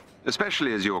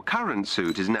 Especially as your current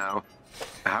suit is now,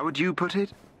 how would you put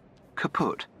it?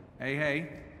 Kaput. Hey,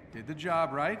 did the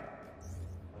job, right?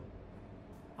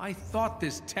 I thought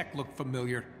this tech looked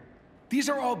familiar. These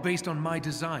are all based on my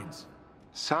designs.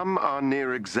 Some are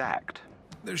near exact.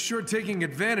 They're sure taking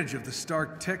advantage of the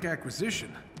Stark tech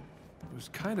acquisition. I was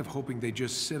kind of hoping they'd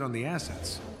just sit on the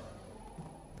assets.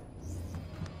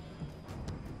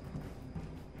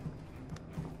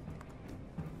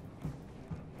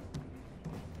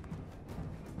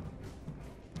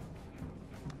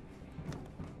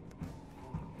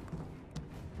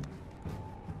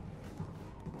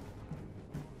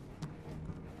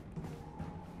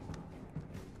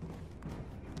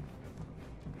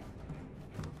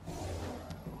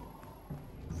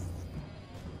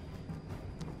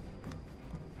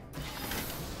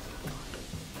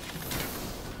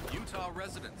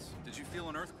 Residents, did you feel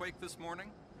an earthquake this morning?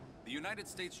 The United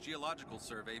States Geological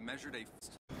Survey measured a...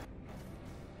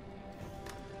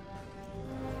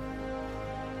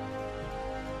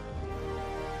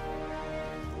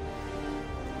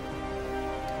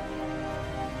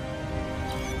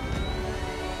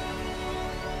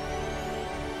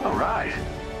 All right.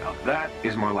 Now that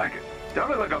is more like it.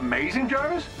 Don't it look amazing,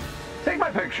 Jarvis? Take my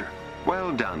picture.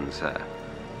 Well done, sir.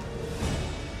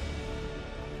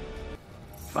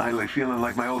 Finally feeling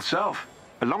like my old self.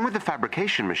 Along with the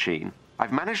fabrication machine,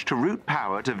 I've managed to route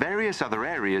power to various other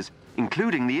areas,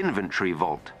 including the inventory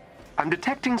vault. I'm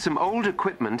detecting some old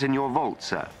equipment in your vault,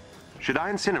 sir. Should I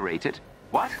incinerate it?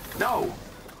 What? No.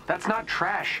 That's not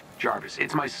trash, Jarvis.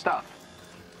 It's my stuff.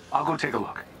 I'll go take a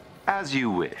look. As you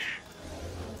wish.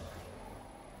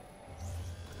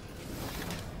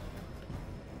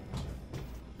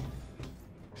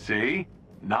 See?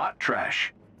 Not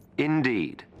trash.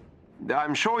 Indeed.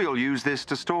 I'm sure you'll use this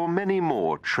to store many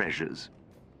more treasures.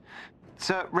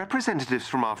 Sir, representatives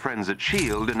from our friends at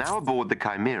S.H.I.E.L.D. are now aboard the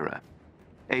Chimera.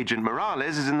 Agent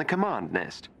Morales is in the command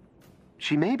nest.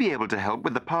 She may be able to help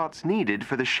with the parts needed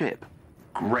for the ship.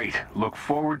 Great. Look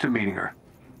forward to meeting her.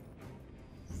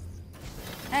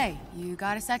 Hey, you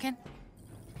got a second?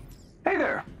 Hey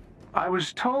there. I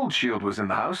was told S.H.I.E.L.D. was in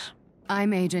the house.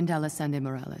 I'm Agent Elisande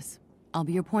Morales. I'll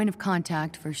be your point of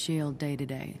contact for S.H.I.E.L.D. day to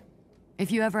day.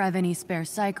 If you ever have any spare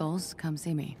cycles, come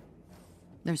see me.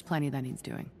 There's plenty that needs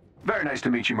doing. Very nice to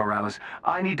meet you, Morales.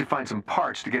 I need to find some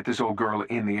parts to get this old girl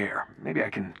in the air. Maybe I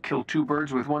can kill two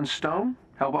birds with one stone?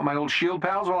 Help out my old S.H.I.E.L.D.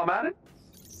 pals while I'm at it?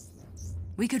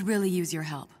 We could really use your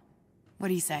help. What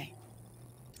do you say?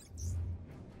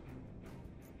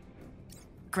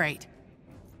 Great.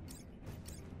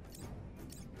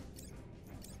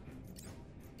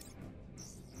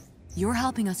 You're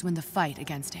helping us win the fight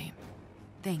against AIM.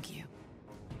 Thank you.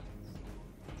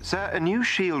 Sir, a new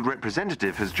S.H.I.E.L.D.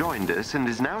 representative has joined us and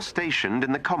is now stationed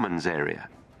in the Commons area.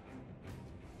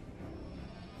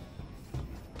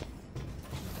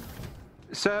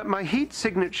 Sir, my heat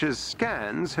signature's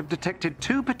scans have detected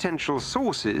two potential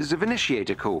sources of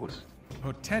initiator cores.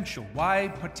 Potential? Why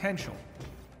potential?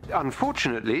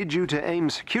 Unfortunately, due to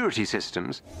AIM's security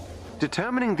systems,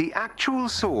 determining the actual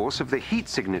source of the heat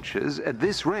signatures at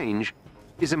this range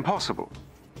is impossible.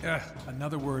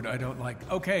 Another word I don't like.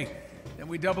 Okay, then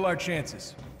we double our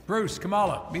chances. Bruce,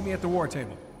 Kamala, meet me at the war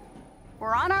table.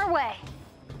 We're on our way.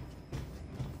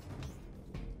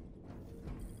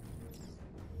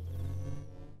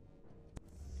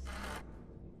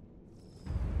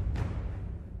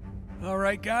 All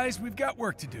right, guys, we've got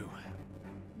work to do.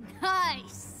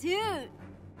 Nice suit.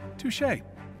 Touché.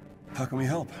 How can we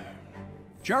help?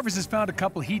 Jarvis has found a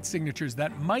couple heat signatures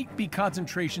that might be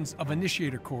concentrations of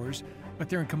initiator cores, but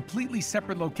they're in completely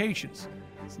separate locations.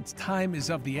 Since time is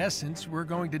of the essence, we're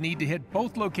going to need to hit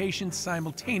both locations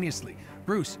simultaneously.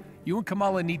 Bruce, you and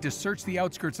Kamala need to search the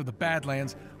outskirts of the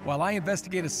Badlands while I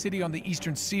investigate a city on the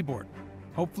eastern seaboard.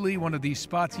 Hopefully one of these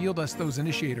spots yield us those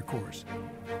initiator cores.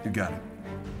 You got it.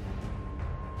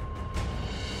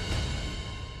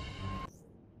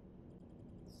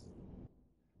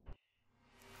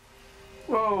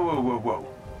 Whoa.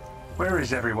 Where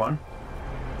is everyone?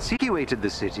 Evacuated the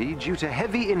city due to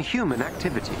heavy inhuman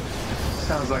activity.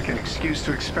 Sounds like an excuse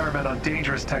to experiment on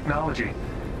dangerous technology.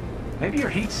 Maybe your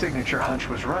heat signature hunch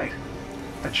was right.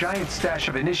 A giant stash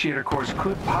of initiator cores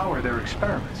could power their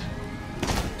experiments.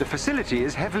 The facility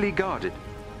is heavily guarded.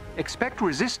 Expect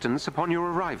resistance upon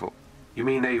your arrival. You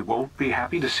mean they won't be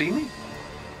happy to see me?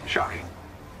 Shocking.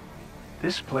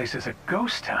 This place is a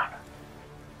ghost town.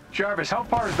 Jarvis, how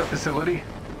far is the facility?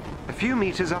 A few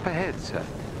meters up ahead, sir.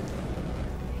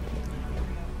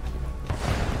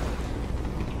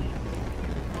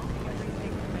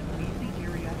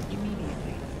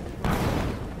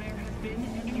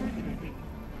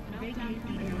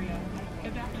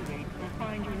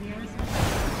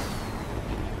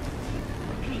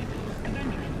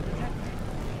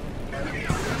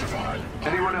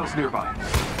 Anyone else nearby?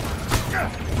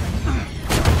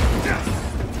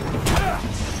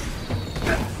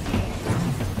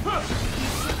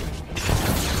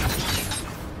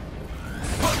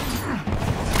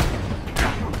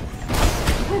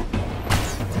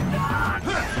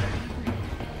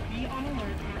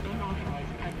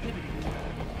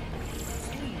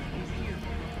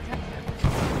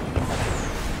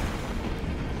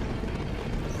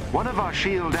 One of our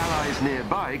S.H.I.E.L.D. allies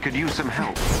nearby could use some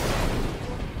help.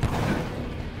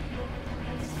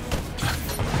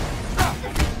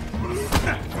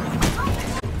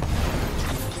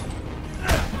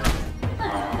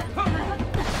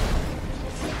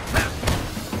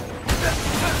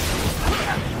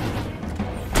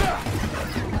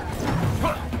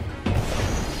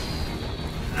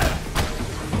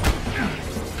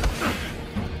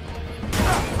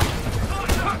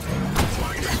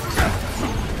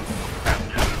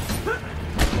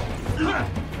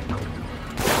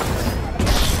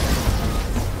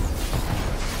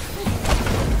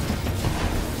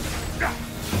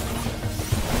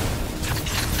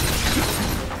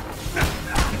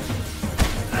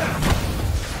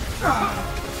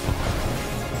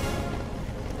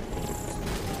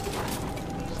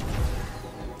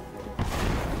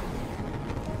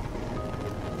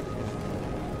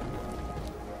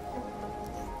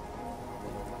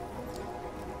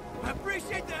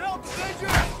 Appreciate the help,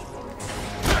 Avengers!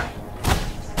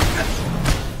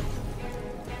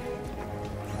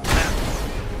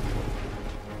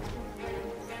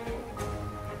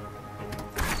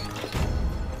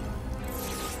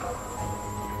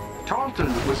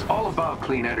 Tarleton was all about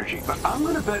clean energy, but I'm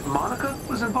gonna bet Monica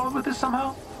was involved with this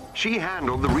somehow? She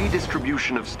handled the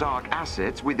redistribution of Stark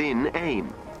assets within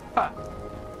AIM. Huh.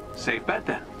 Safe bet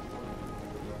then.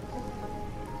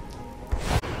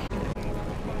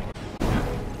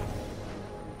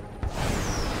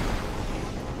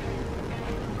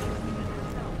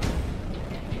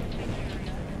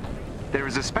 There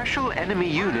is a special enemy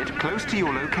unit close to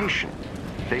your location.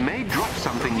 They may drop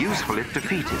something useful if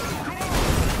defeated.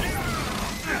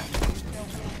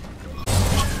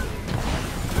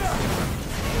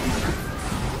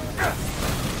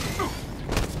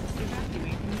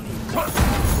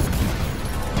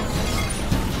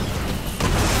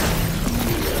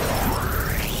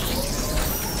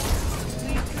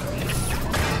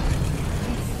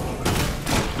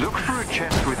 Look for a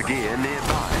chest with gear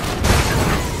nearby.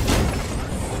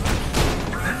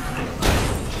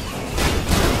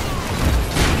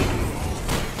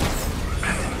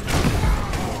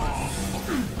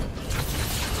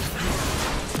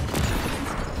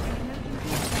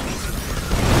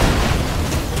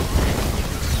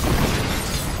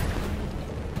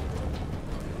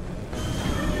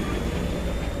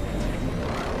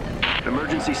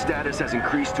 Emergency status has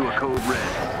increased to a code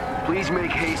red. Please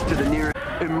make haste to the nearest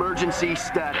emergency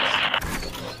status.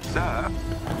 Sir?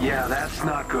 Yeah, that's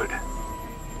not good.